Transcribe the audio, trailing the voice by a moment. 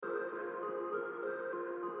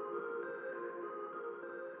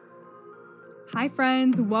Hi,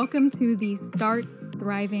 friends. Welcome to the Start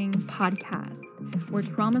Thriving podcast, where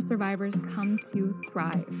trauma survivors come to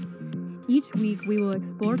thrive. Each week, we will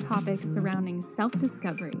explore topics surrounding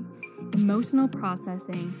self-discovery, emotional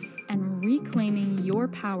processing, and reclaiming your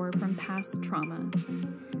power from past trauma.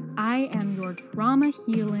 I am your trauma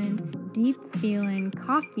healing, deep feeling,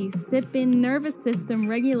 coffee sipping, nervous system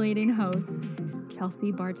regulating host,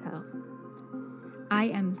 Chelsea Bartell. I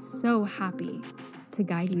am so happy to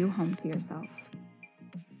guide you home to yourself.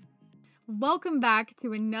 Welcome back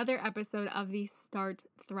to another episode of the Start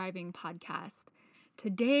Thriving podcast.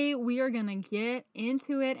 Today we are going to get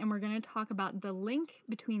into it and we're going to talk about the link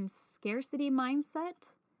between scarcity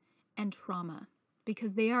mindset and trauma,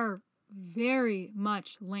 because they are very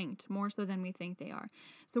much linked, more so than we think they are.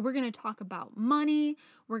 So we're going to talk about money,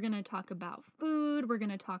 we're going to talk about food, we're going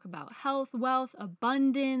to talk about health, wealth,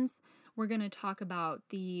 abundance. We're going to talk about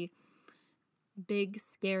the big,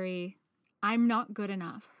 scary, I'm not good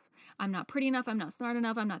enough. I'm not pretty enough. I'm not smart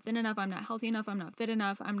enough. I'm not thin enough. I'm not healthy enough. I'm not fit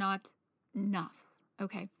enough. I'm not enough.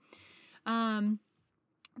 Okay. So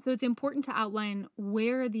it's important to outline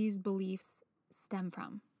where these beliefs stem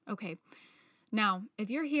from. Okay. Now, if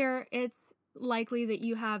you're here, it's likely that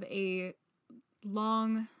you have a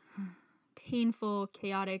long, painful,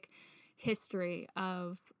 chaotic history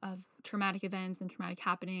of traumatic events and traumatic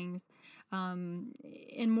happenings, and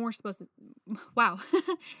more so, wow,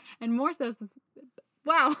 and more so,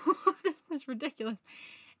 wow, this is ridiculous,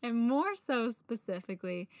 and more so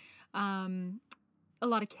specifically, a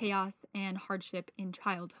lot of chaos and hardship in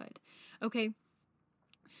childhood. Okay,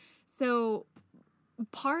 so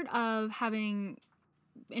part of having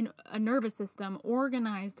a nervous system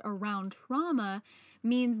organized around trauma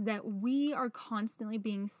means that we are constantly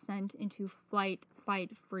being sent into flight,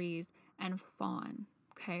 fight, freeze, and fawn.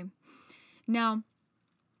 Okay. Now,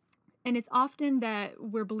 and it's often that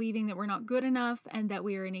we're believing that we're not good enough and that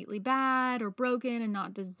we are innately bad or broken and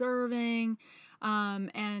not deserving.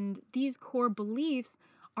 And these core beliefs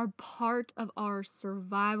are part of our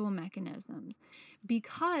survival mechanisms,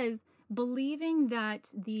 because believing that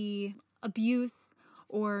the abuse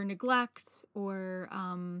or neglect or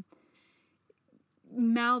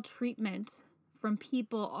maltreatment from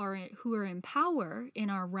people who are in power in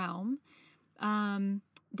our realm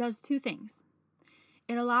does two things.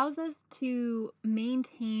 It allows us to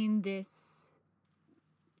maintain this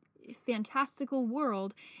fantastical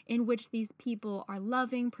world in which these people are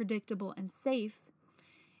loving, predictable, and safe,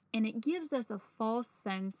 and it gives us a false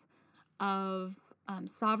sense of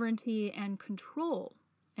sovereignty and control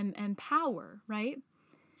and power, right?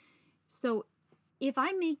 So if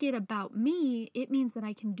I make it about me, it means that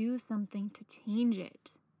I can do something to change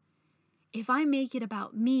it. If I make it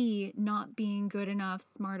about me not being good enough,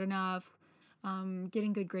 smart enough,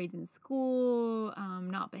 getting good grades in school,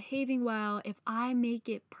 not behaving well, if I make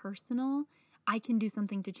it personal, I can do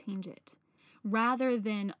something to change it, rather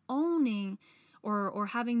than owning or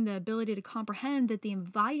having the ability to comprehend that the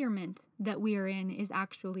environment that we are in is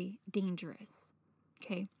actually dangerous.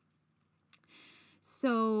 Okay.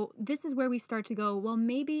 So this is where we start to go, well,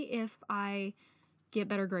 maybe if I get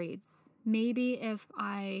better grades, maybe if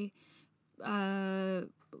I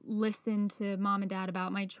listen to mom and dad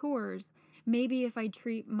about my chores, maybe if I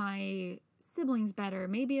treat my siblings better,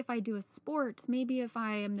 maybe if I do a sport, maybe if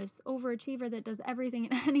I am this overachiever that does everything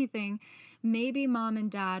and anything, maybe mom and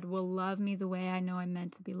dad will love me the way I know I'm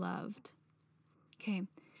meant to be loved. Okay.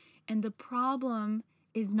 And the problem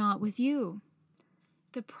is not with you.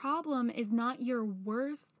 The problem is not your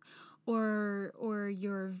worth or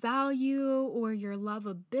your value or your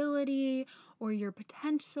lovability or your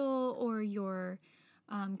potential or your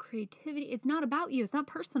creativity. It's not about you. It's not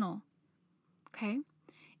personal. Okay?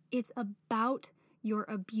 It's about your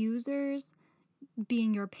abusers,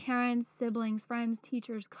 being your parents, siblings, friends,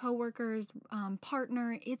 teachers, coworkers,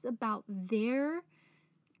 partner. It's about their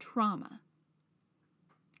trauma.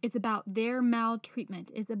 It's about their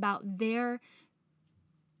maltreatment. It's about their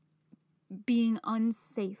being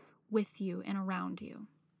unsafe with you and around you.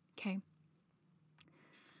 Okay?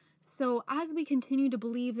 So as we continue to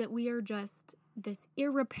believe that we are just this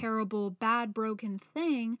irreparable, bad, broken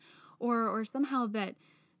thing, or somehow that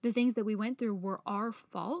the things that we went through were our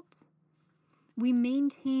fault, we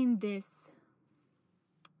maintain this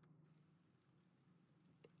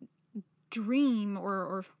dream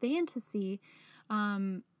or fantasy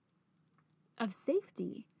of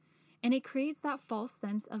safety. And it creates that false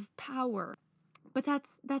sense of power. But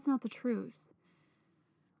that's not the truth.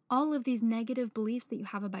 All of these negative beliefs that you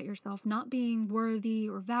have about yourself, not being worthy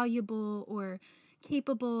or valuable or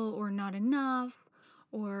capable or not enough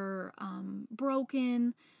or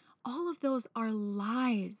broken, all of those are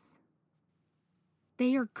lies.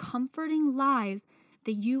 They are comforting lies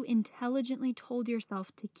that you intelligently told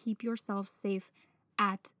yourself to keep yourself safe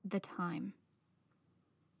at the time.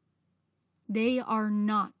 They are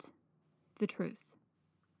not the truth.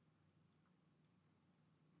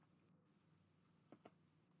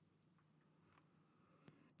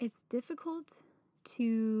 It's difficult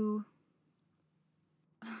to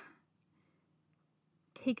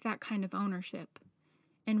take that kind of ownership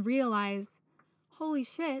and realize, holy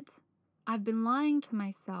shit, I've been lying to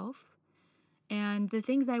myself, and the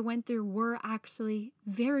things I went through were actually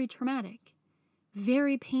very traumatic,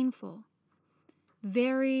 very painful,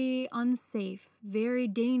 very unsafe, very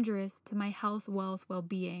dangerous to my health, wealth,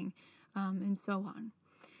 well-being, and so on.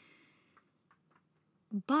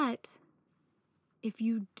 But if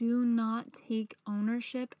you do not take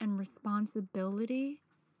ownership and responsibility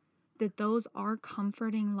that those are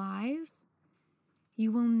comforting lies, you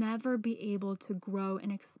will never be able to grow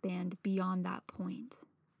and expand beyond that point.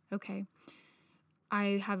 Okay?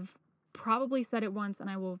 I have probably said it once, and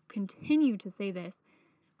I will continue to say this.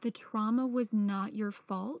 The trauma was not your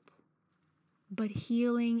fault, but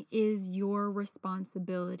healing is your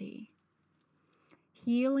responsibility.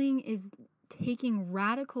 Healing is taking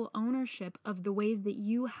radical ownership of the ways that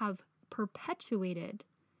you have perpetuated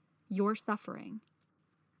your suffering.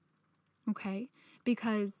 Okay?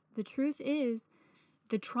 Because the truth is,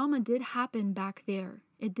 the trauma did happen back there.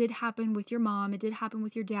 It did happen with your mom. It did happen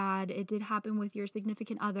with your dad. It did happen with your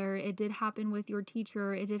significant other. It did happen with your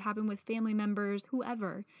teacher. It did happen with family members,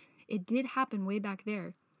 whoever. It did happen way back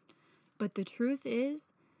there. But the truth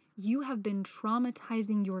is, you have been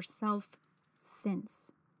traumatizing yourself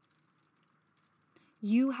since.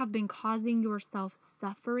 You have been causing yourself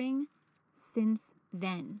suffering since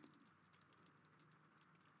then.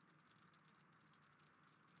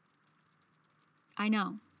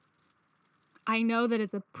 I know that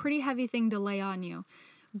it's a pretty heavy thing to lay on you,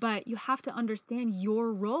 but you have to understand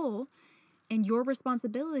your role and your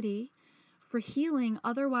responsibility for healing.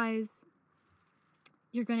 Otherwise,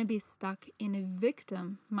 you're going to be stuck in a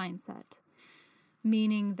victim mindset,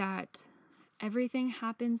 meaning that everything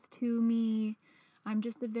happens to me. I'm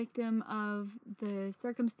just a victim of the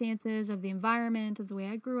circumstances, of the environment, of the way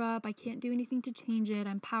I grew up. I can't do anything to change it.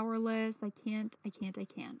 I'm powerless. I can't.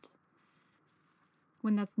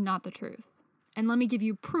 When that's not the truth. And let me give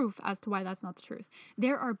you proof as to why that's not the truth.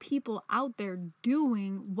 There are people out there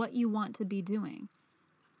doing what you want to be doing.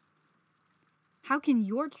 How can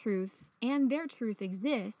your truth and their truth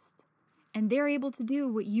exist, and they're able to do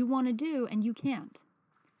what you want to do and you can't?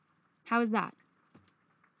 How is that?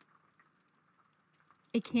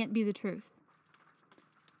 It can't be the truth.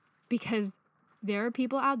 Because there are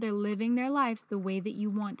people out there living their lives the way that you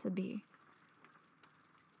want to be.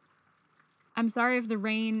 I'm sorry if the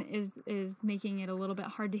rain is making it a little bit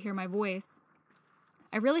hard to hear my voice.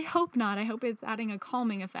 I really hope not. I hope it's adding a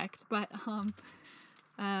calming effect. But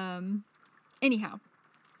anyhow,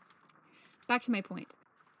 back to my point.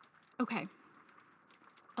 Okay.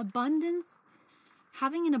 Abundance,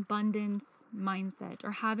 having an abundance mindset,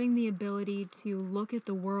 or having the ability to look at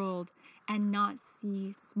the world and not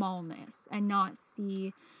see smallness and not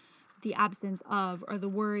see the absence of, or the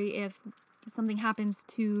worry if something happens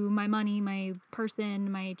to my money, my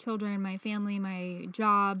person, my children, my family, my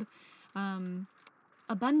job.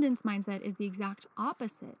 Abundance mindset is the exact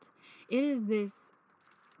opposite. It is this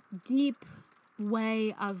deep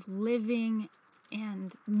way of living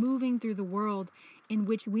and moving through the world in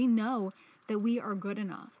which we know that we are good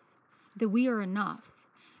enough, that we are enough,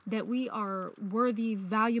 that we are worthy,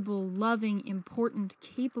 valuable, loving, important,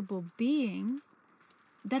 capable beings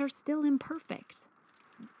that are still imperfect.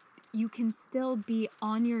 You can still be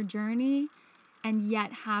on your journey and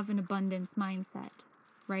yet have an abundance mindset,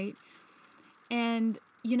 right? And,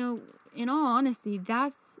 you know, in all honesty,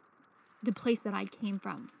 that's the place that I came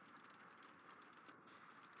from.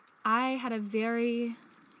 I had a very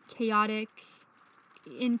chaotic,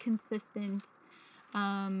 inconsistent,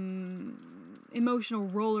 emotional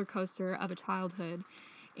roller coaster of a childhood.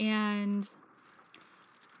 And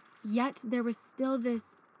yet there was still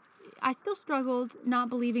this, I still struggled not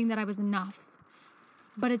believing that I was enough.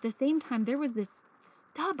 But at the same time, there was this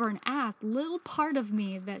stubborn ass little part of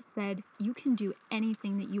me that said, you can do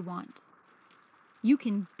anything that you want. You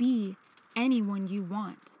can be anyone you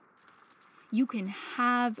want. You can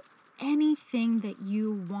have anything that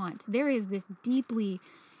you want. There is this deeply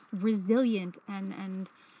resilient and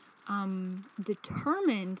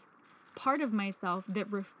determined part of myself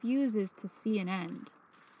that refuses to see an end.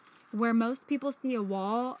 Where most people see a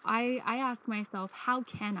wall, I ask myself, how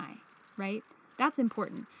can I, right? That's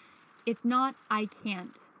important. It's not I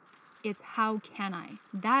can't. It's how can I?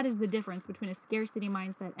 That is the difference between a scarcity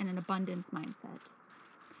mindset and an abundance mindset.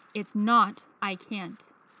 It's not I can't.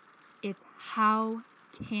 It's how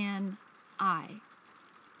can I?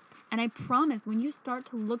 And I promise when you start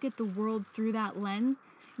to look at the world through that lens,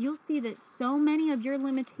 you'll see that so many of your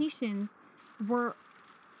limitations were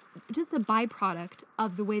just a byproduct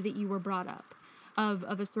of the way that you were brought up,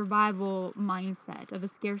 of a survival mindset, of a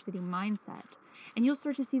scarcity mindset. And you'll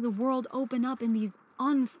start to see the world open up in these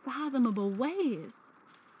unfathomable ways.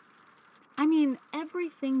 I mean,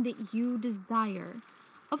 everything that you desire.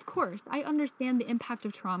 Of course, I understand the impact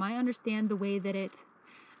of trauma. I understand the way that it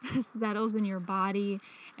settles in your body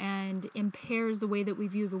and impairs the way that we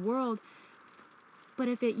view the world. But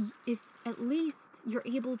if at least you're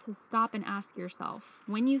able to stop and ask yourself,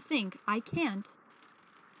 when you think, I can't,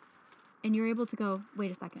 and you're able to go, wait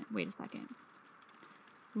a second.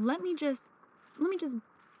 Let me just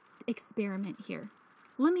experiment here.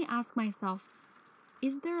 Let me ask myself,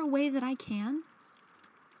 is there a way that I can?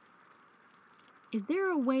 Is there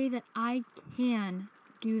a way that I can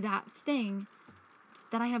do that thing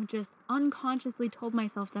that I have just unconsciously told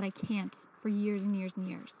myself that I can't for years and years and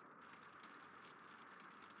years?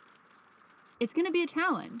 It's going to be a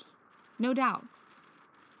challenge, no doubt.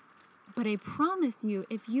 But I promise you,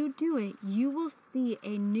 if you do it, you will see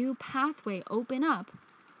a new pathway open up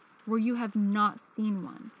where you have not seen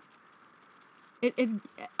one.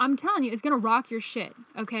 I'm telling you, it's going to rock your shit,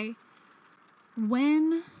 okay?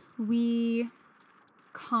 When we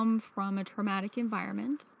come from a traumatic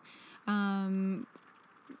environment,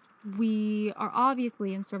 we are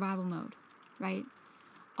obviously in survival mode, right?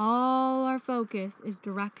 All our focus is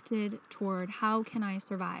directed toward how can I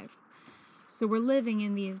survive? So we're living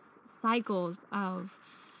in these cycles of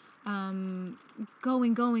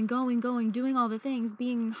going, doing all the things,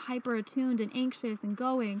 being hyper attuned and anxious and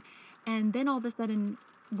going. And then all of a sudden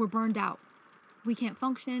we're burned out. We can't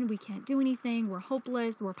function. We can't do anything. We're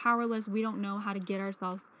hopeless. We're powerless. We don't know how to get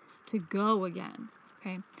ourselves to go again.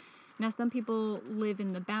 Okay. Now, some people live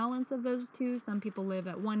in the balance of those two. Some people live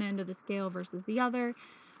at one end of the scale versus the other.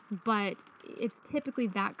 But it's typically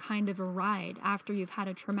that kind of a ride after you've had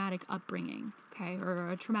a traumatic upbringing, okay, or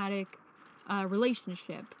a traumatic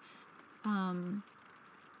relationship.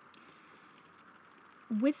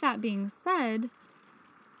 With that being said,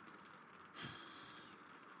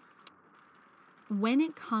 when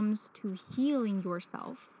it comes to healing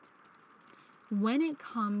yourself, when it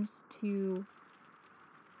comes to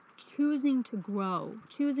choosing to grow,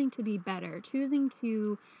 choosing to be better, choosing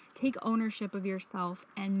to take ownership of yourself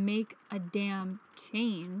and make a damn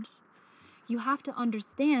change, you have to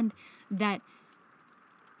understand that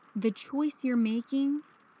the choice you're making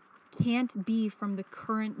can't be from the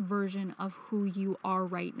current version of who you are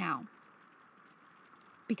right now.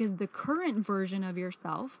 Because the current version of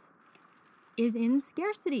yourself is in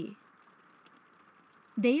scarcity.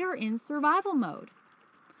 They are in survival mode.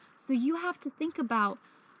 So you have to think about,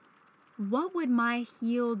 what would my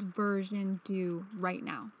healed version do right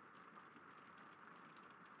now?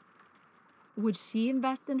 Would she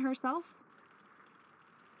invest in herself?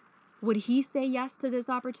 Would he say yes to this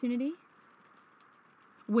opportunity?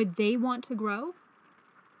 Would they want to grow?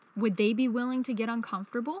 Would they be willing to get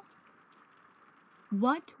uncomfortable?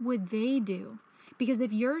 What would they do? Because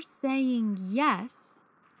if you're saying yes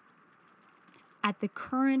at the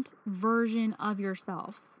current version of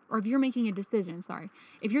yourself, or if you're making a decision,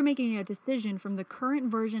 if you're making a decision from the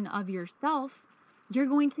current version of yourself, you're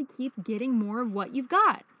going to keep getting more of what you've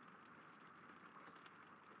got.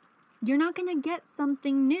 You're not going to get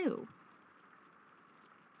something new.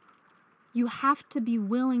 You have to be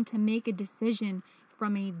willing to make a decision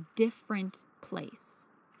from a different place.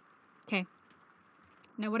 Okay.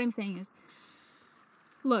 Now what I'm saying is,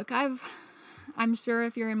 look, I'm sure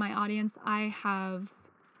if you're in my audience, I have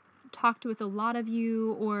talked with a lot of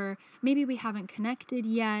you, or maybe we haven't connected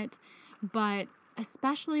yet, but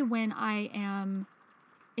especially when I am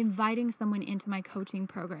inviting someone into my coaching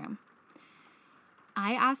program,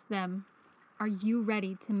 I ask them, are you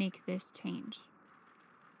ready to make this change?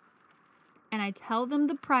 And I tell them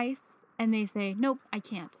the price, and they say, nope, I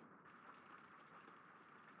can't.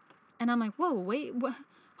 And I'm like, whoa, wait,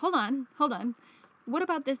 hold on. What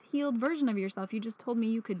about this healed version of yourself you just told me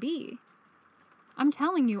you could be? I'm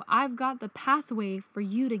telling you, I've got the pathway for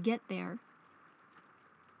you to get there.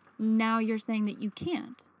 Now you're saying that you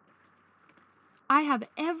can't. I have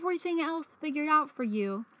everything else figured out for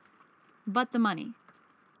you but the money.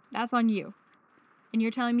 That's on you. And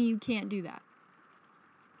you're telling me you can't do that.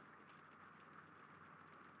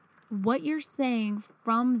 What you're saying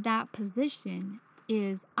from that position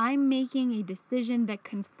is, I'm making a decision that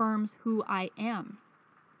confirms who I am.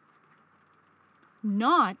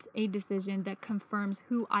 not a decision that confirms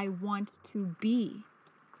who I want to be.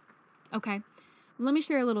 Okay, let me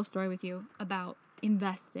share a little story with you about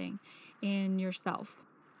investing in yourself.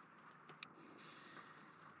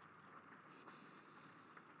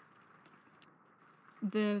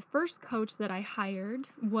 The first coach that I hired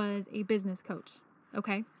was a business coach,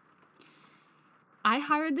 okay? I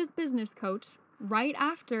hired this business coach right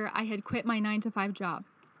after I had quit my 9-to-5 job.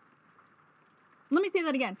 Let me say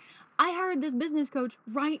that again. I hired this business coach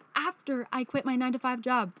right after I quit my 9-to-5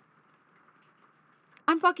 job.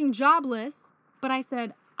 I'm fucking jobless, but I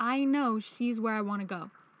said, I know she's where I want to go,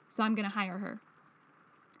 so I'm going to hire her.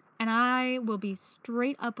 And I will be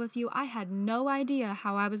straight up with you. I had no idea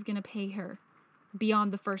how I was going to pay her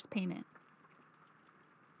beyond the first payment.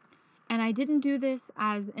 And I didn't do this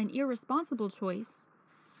as an irresponsible choice,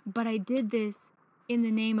 but I did this in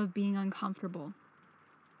the name of being uncomfortable,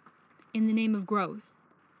 in the name of growth,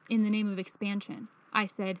 in the name of expansion. I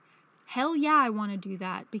said, hell yeah, I want to do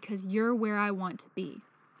that because you're where I want to be.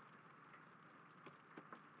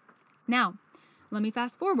 Now, let me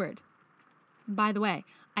fast forward. By the way,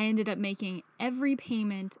 I ended up making every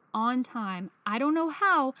payment on time. I don't know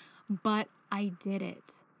how, but I did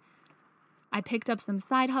it. I picked up some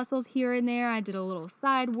side hustles here and there. I did a little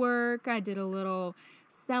side work. I did a little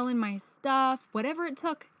selling my stuff. Whatever it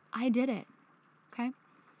took, I did it. Okay?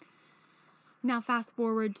 Now fast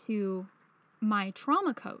forward to my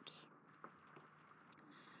trauma coach.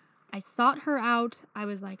 I sought her out. I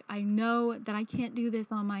was like, I know that I can't do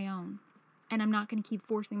this on my own. And I'm not going to keep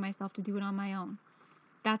forcing myself to do it on my own.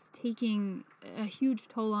 That's taking a huge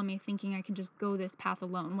toll on me, thinking I can just go this path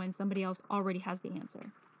alone when somebody else already has the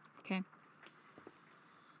answer. Okay?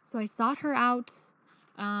 So I sought her out.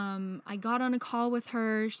 I got on a call with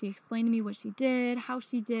her. She explained to me what she did, how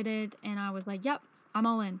she did it. And I was like, yep, I'm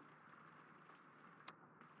all in.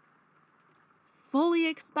 Fully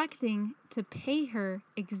expecting to pay her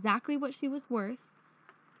exactly what she was worth,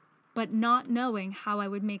 but not knowing how I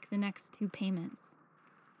would make the next 2 payments.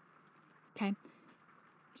 Okay?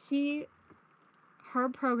 Her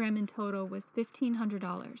program in total was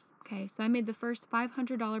 $1,500. Okay? So I made the first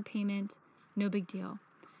 $500 payment, no big deal.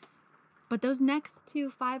 But those next 2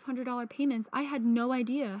 $500 payments, I had no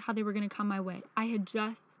idea how they were going to come my way. I had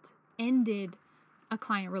just ended a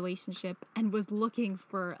client relationship and was looking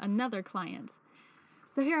for another client.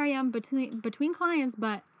 So here I am between clients,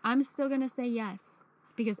 but I'm still going to say yes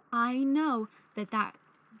because I know that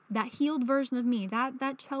healed version of me,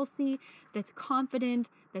 that Chelsea that's confident,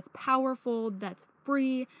 that's powerful, that's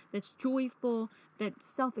free, that's joyful, that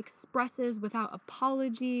self-expresses without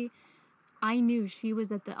apology, I knew she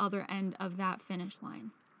was at the other end of that finish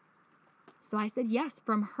line. So I said yes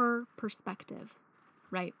from her perspective,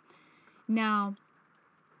 right? Now,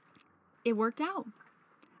 it worked out.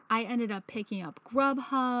 I ended up picking up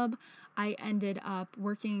Grubhub. I ended up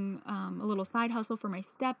working a little side hustle for my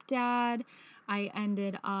stepdad. I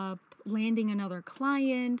ended up landing another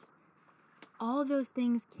client. All those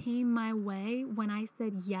things came my way when I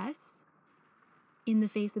said yes in the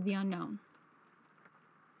face of the unknown.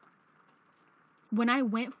 When I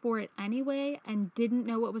went for it anyway and didn't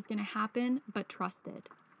know what was going to happen, but trusted.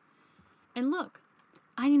 And look,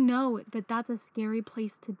 I know that that's a scary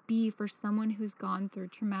place to be for someone who's gone through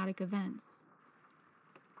traumatic events.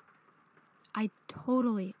 I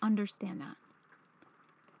totally understand that.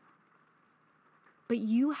 But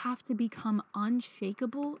you have to become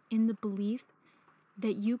unshakable in the belief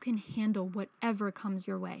that you can handle whatever comes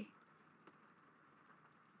your way.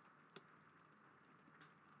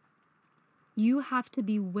 You have to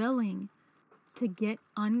be willing to get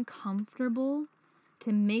uncomfortable,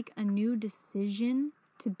 to make a new decision,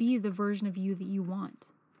 to be the version of you that you want.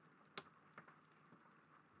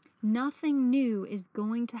 Nothing new is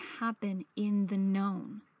going to happen in the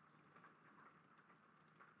known.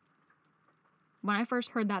 When I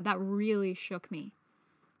first heard that really shook me.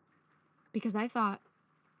 Because I thought,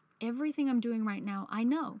 everything I'm doing right now, I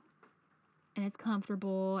know. And it's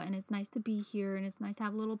comfortable, and it's nice to be here, and it's nice to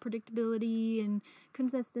have a little predictability and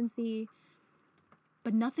consistency.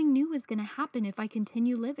 But nothing new is going to happen if I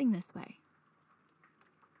continue living this way.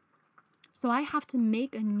 So I have to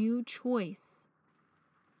make a new choice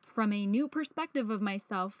from a new perspective of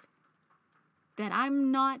myself that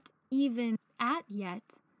I'm not even at yet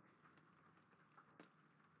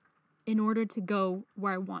in order to go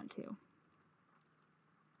where I want to.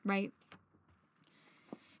 Right?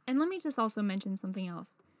 And let me just also mention something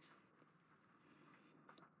else.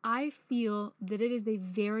 I feel that it is a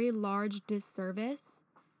very large disservice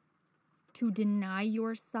to deny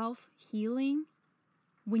yourself healing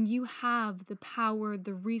when you have the power,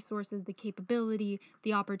 the resources, the capability,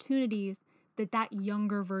 the opportunities that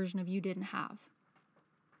younger version of you didn't have.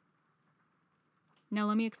 Now,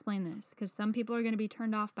 let me explain this, because some people are going to be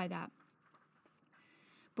turned off by that.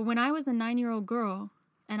 But when I was a 9-year-old girl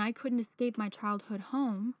and I couldn't escape my childhood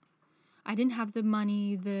home, I didn't have the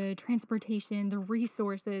money, the transportation, the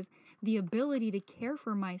resources, the ability to care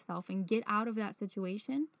for myself and get out of that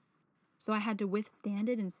situation. So I had to withstand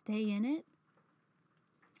it and stay in it.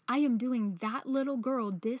 I am doing that little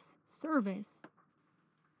girl disservice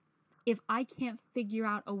if I can't figure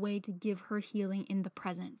out a way to give her healing in the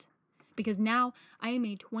present. Because now I am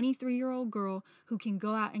a 23-year-old girl who can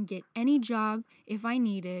go out and get any job if I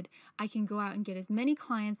needed. I can go out and get as many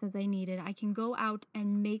clients as I needed. I can go out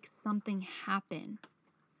and make something happen.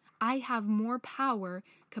 I have more power,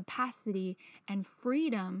 capacity, and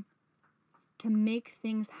freedom to make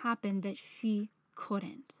things happen that she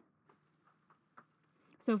couldn't.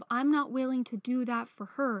 So if I'm not willing to do that for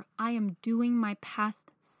her, I am doing my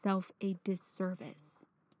past self a disservice.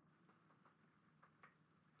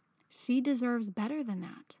 She deserves better than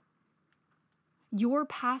that. Your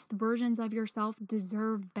past versions of yourself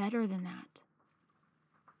deserve better than that.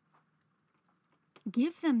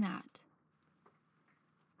 Give them that.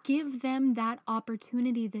 Give them that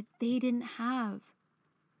opportunity that they didn't have.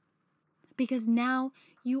 Because now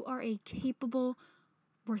you are a capable,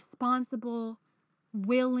 responsible,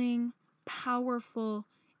 willing, powerful,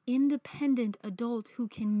 independent adult who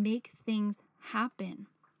can make things happen.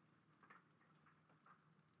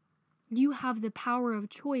 You have the power of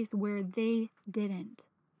choice where they didn't.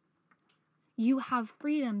 You have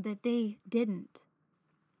freedom that they didn't.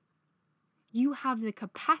 You have the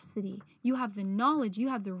capacity, you have the knowledge, you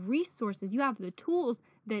have the resources, you have the tools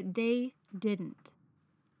that they didn't.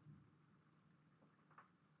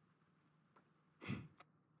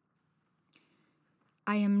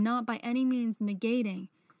 I am not by any means negating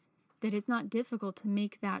that it's not difficult to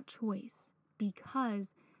make that choice,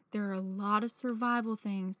 because there are a lot of survival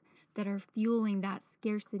things that are fueling that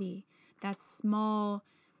scarcity, that small,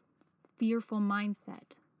 fearful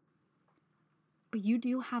mindset. But you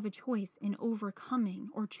do have a choice in overcoming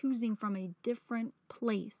or choosing from a different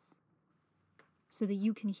place so that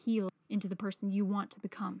you can heal into the person you want to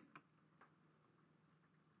become.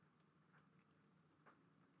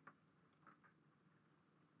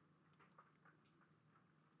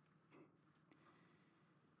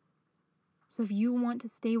 So if you want to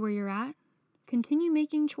stay where you're at, continue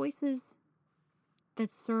making choices that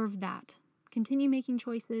serve that. Continue making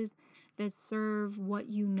choices that serve what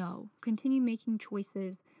you know. Continue making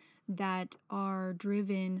choices that are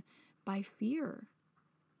driven by fear.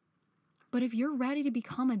 But if you're ready to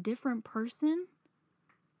become a different person,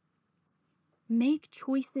 make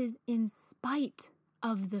choices in spite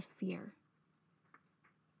of the fear.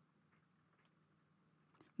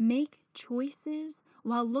 Make choices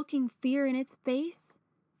while looking fear in its face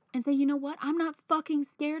and say, you know what? I'm not fucking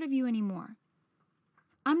scared of you anymore.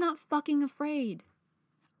 I'm not fucking afraid.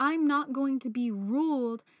 I'm not going to be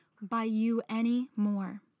ruled by you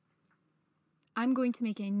anymore. I'm going to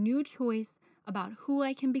make a new choice about who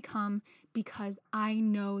I can become because I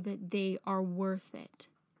know that they are worth it.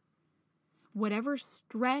 Whatever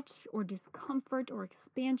stretch or discomfort or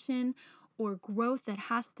expansion or growth that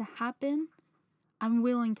has to happen, I'm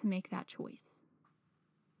willing to make that choice.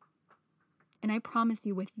 And I promise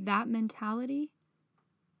you, with that mentality,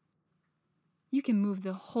 you can move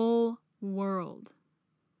the whole world.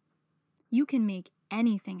 You can make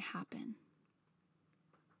anything happen.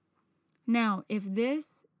 Now, if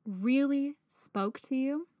this really spoke to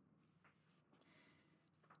you,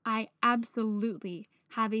 I absolutely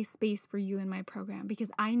have a space for you in my program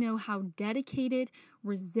because I know how dedicated,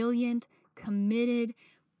 resilient, committed,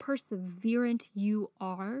 perseverant you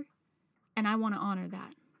are, and I want to honor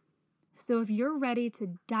that. So if you're ready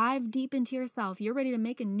to dive deep into yourself, you're ready to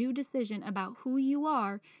make a new decision about who you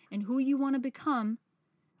are and who you want to become,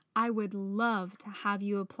 I would love to have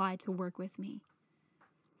you apply to work with me.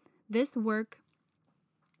 This work,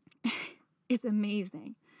 it's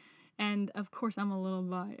amazing. And of course, I'm a little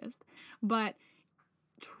biased, but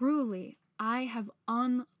truly, I have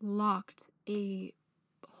unlocked a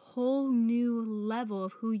whole new level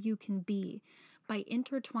of who you can be by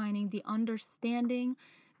intertwining the understanding,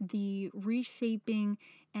 the reshaping,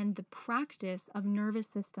 and the practice of nervous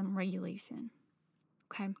system regulation.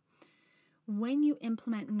 Okay? When you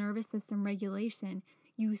implement nervous system regulation,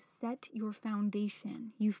 you set your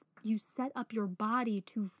foundation. You set up your body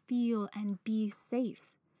to feel and be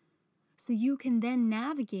safe. So you can then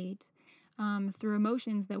navigate through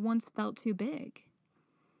emotions that once felt too big.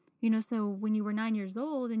 So when you were 9 years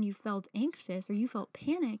old and you felt anxious or you felt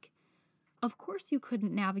panic, Of course you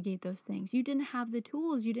couldn't navigate those things. You didn't have the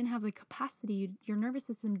tools, you didn't have the capacity, your nervous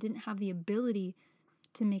system didn't have the ability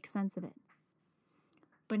to make sense of it.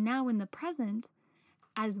 But now in the present,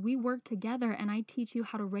 as we work together and I teach you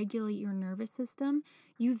how to regulate your nervous system,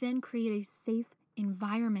 you then create a safe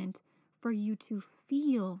environment for you to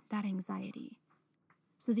feel that anxiety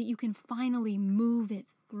so that you can finally move it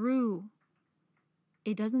through.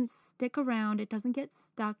 It doesn't stick around. It doesn't get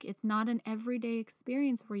stuck. It's not an everyday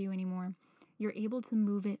experience for you anymore. You're able to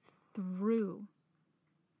move it through.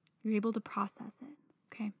 You're able to process it,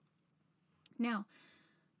 okay? Now,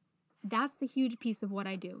 that's the huge piece of what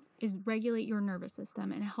I do, is regulate your nervous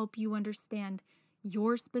system and help you understand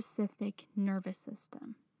your specific nervous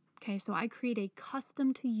system. Okay, so I create a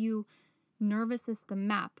custom to you nervous system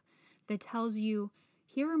map that tells you,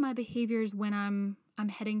 here are my behaviors when I'm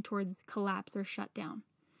heading towards collapse or shutdown.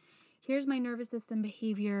 Here's my nervous system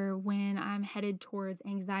behavior when I'm headed towards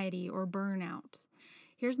anxiety or burnout.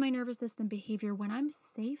 Here's my nervous system behavior when I'm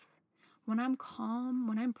safe, when I'm calm,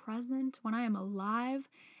 when I'm present, when I am alive.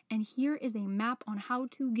 And here is a map on how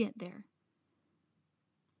to get there.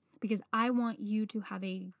 Because I want you to have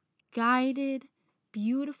a guided,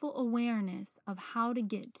 beautiful awareness of how to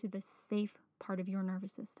get to the safe part of your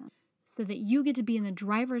nervous system so that you get to be in the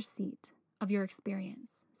driver's seat of your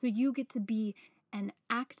experience. So you get to be an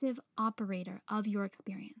active operator of your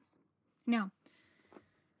experience. Now,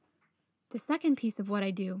 the second piece of what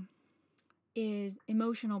I do is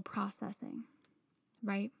emotional processing,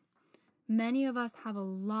 right? Many of us have a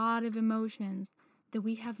lot of emotions that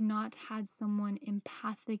we have not had someone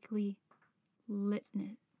empathically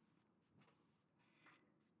witness.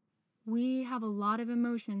 We have a lot of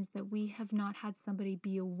emotions that we have not had somebody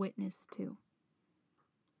be a witness to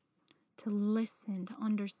listen, to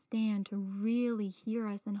understand, to really hear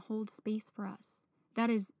us and hold space for us.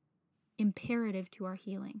 That is imperative to our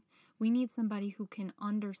healing. We need somebody who can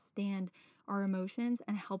understand our emotions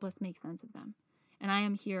and help us make sense of them. And I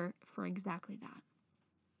am here for exactly that.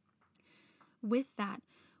 With that,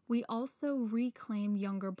 we also reclaim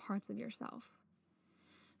younger parts of yourself.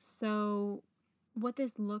 So what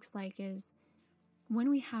this looks like is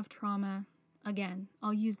when we have trauma, again,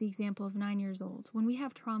 I'll use the example of 9 years old. When we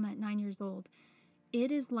have trauma at 9 years old,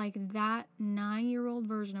 it is like that 9-year-old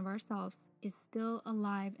version of ourselves is still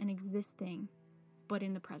alive and existing, but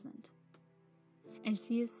in the present. And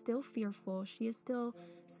she is still fearful, she is still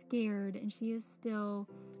scared, and she is still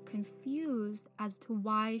confused as to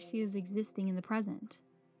why she is existing in the present,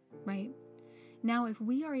 right? Now, if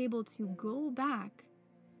we are able to go back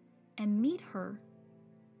and meet her,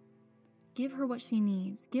 give her what she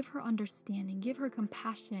needs, give her understanding, give her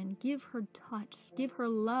compassion, give her touch, give her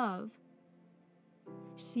love,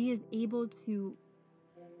 she is able to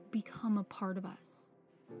become a part of us.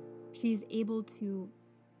 She is able to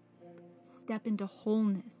step into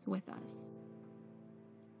wholeness with us.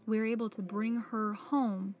 We're able to bring her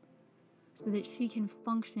home so that she can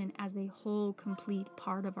function as a whole, complete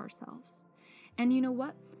part of ourselves. And you know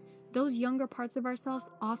what? Those younger parts of ourselves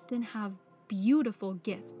often have beautiful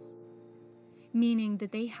gifts, meaning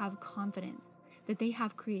that they have confidence, that they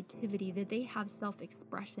have creativity, that they have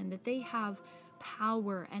self-expression, that they have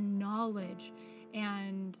power and knowledge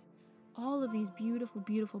and all of these beautiful,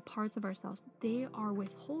 beautiful parts of ourselves. They are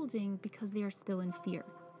withholding because they are still in fear.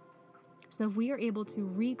 So if we are able to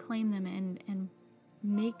reclaim them and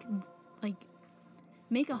make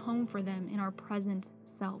a home for them in our present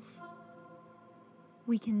self,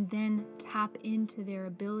 we can then tap into their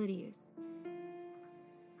abilities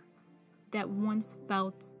that once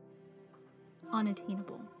felt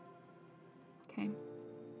unattainable. Okay?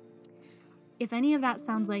 If any of that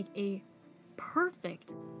sounds like a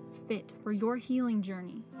perfect fit for your healing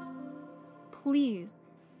journey, please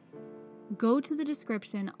go to the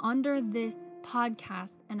description under this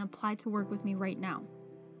podcast and apply to work with me right now.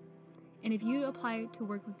 And if you apply to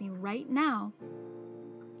work with me right now,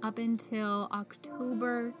 up until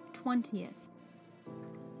October 20th,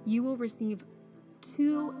 you will receive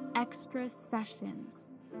 2 extra sessions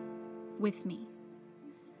with me.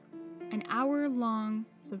 An hour long,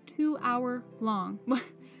 so 2 hour long,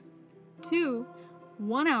 2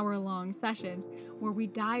 1-hour-long sessions where we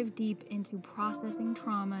dive deep into processing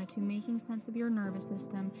trauma, to making sense of your nervous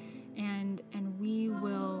system, and we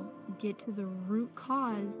will get to the root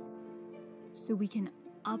cause so we can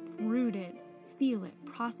uproot it, feel it,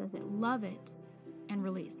 process it, love it, and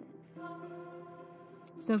release it.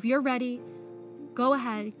 So if you're ready, go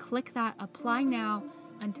ahead, click that, apply now.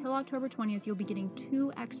 Until October 20th, you'll be getting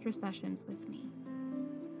 2 extra sessions with me.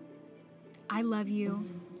 I love you.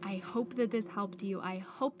 I hope that this helped you. I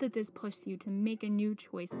hope that this pushed you to make a new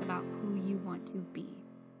choice about who you want to be.